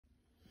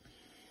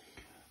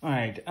All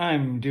right,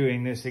 I'm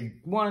doing this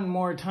one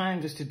more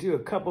time just to do a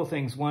couple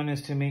things. One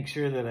is to make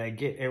sure that I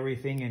get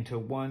everything into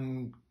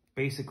one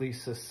basically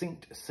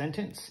succinct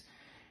sentence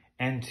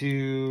and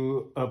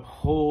to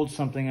uphold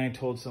something I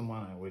told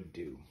someone I would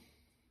do.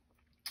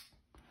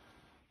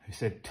 I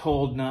said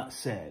told, not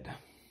said.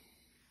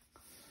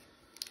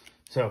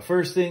 So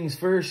first things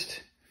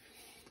first,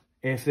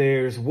 if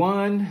there's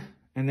one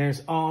and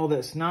there's all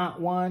that's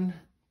not one,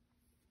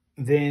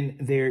 then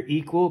they're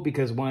equal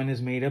because one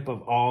is made up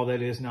of all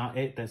that is not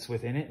it that's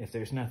within it. If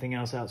there's nothing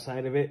else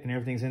outside of it and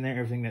everything's in there,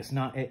 everything that's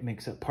not it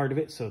makes up part of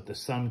it. So the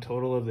sum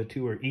total of the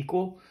two are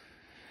equal.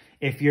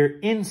 If you're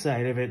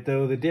inside of it,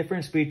 though, the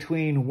difference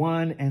between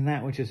one and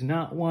that which is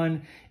not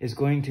one is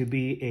going to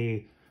be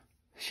a,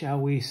 shall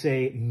we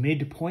say,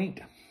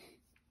 midpoint,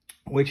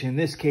 which in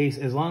this case,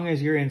 as long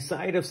as you're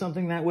inside of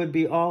something that would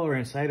be all, or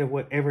inside of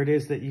whatever it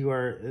is that you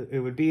are, it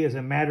would be as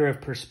a matter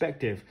of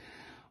perspective.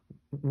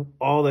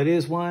 All that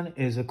is one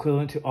is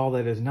equivalent to all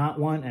that is not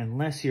one.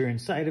 Unless you're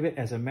inside of it,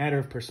 as a matter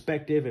of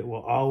perspective, it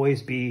will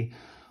always be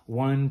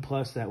one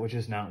plus that which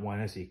is not one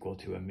is equal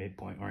to a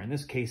midpoint, or in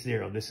this case,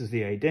 0. This is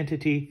the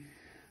identity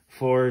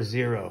for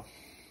 0.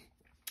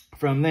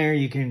 From there,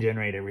 you can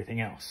generate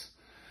everything else.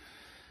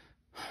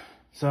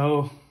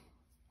 So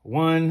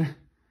 1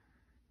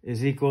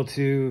 is equal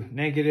to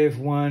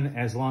 -1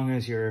 as long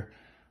as you're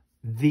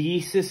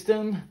the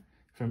system.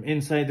 From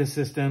inside the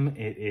system,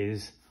 it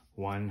is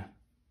 1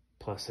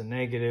 plus a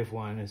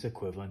 -1 is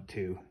equivalent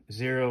to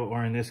 0,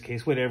 or in this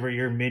case, whatever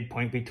your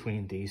midpoint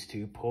between these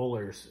two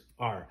polars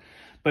are.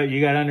 But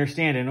you got to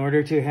understand, in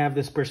order to have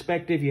this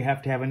perspective, you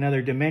have to have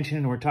another dimension,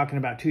 and we're talking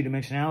about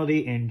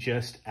two-dimensionality in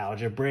just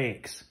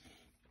algebraics.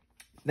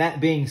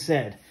 That being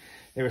said,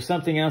 there was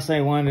something else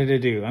I wanted to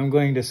do. I'm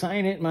going to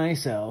sign it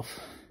myself,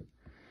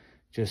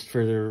 just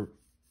for the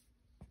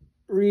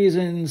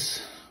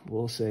reasons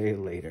we'll say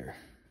later.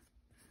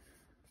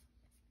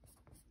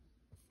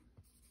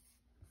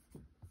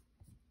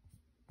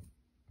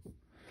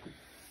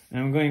 And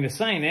I'm going to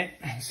sign it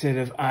instead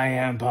of I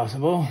am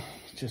possible,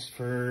 just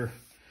for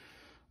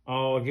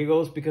all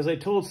giggles, because I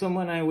told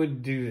someone I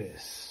would do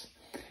this.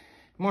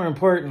 More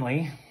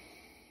importantly,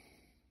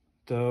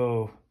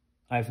 though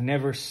I've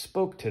never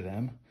spoke to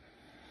them,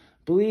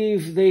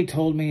 believe they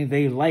told me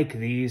they like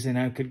these and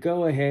I could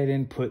go ahead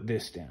and put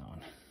this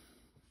down.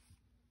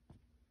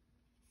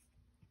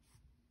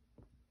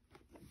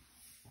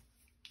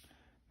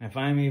 If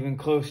I'm even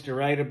close to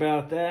right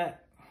about that,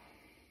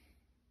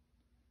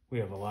 we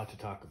have a lot to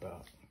talk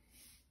about.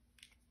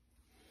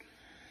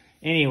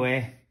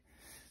 Anyway,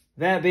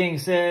 that being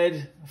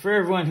said, for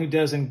everyone who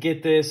doesn't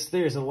get this,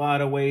 there's a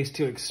lot of ways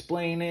to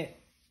explain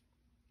it.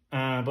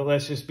 But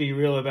let's just be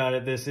real about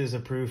it. This is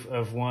a proof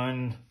of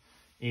 1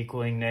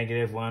 equaling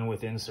 -1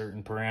 within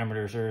certain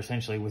parameters, or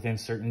essentially within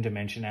certain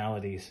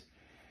dimensionalities.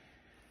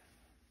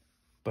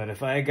 But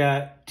if I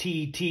got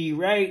TT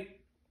right,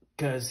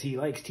 because he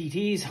likes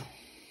TTs,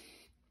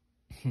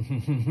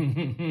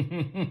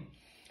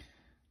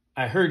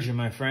 I heard you,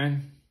 my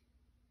friend.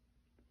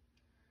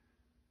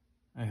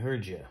 I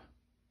heard you.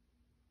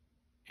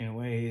 In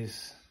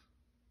ways,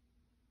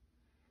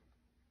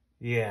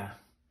 yeah.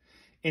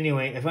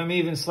 Anyway, if I'm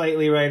even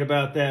slightly right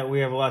about that,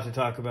 we have a lot to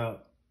talk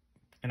about.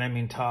 And I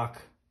mean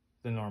talk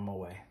the normal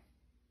way.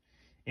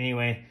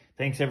 Anyway,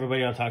 thanks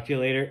everybody. I'll talk to you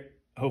later.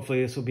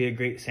 Hopefully this will be a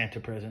great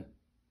Santa present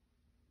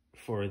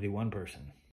for the one person.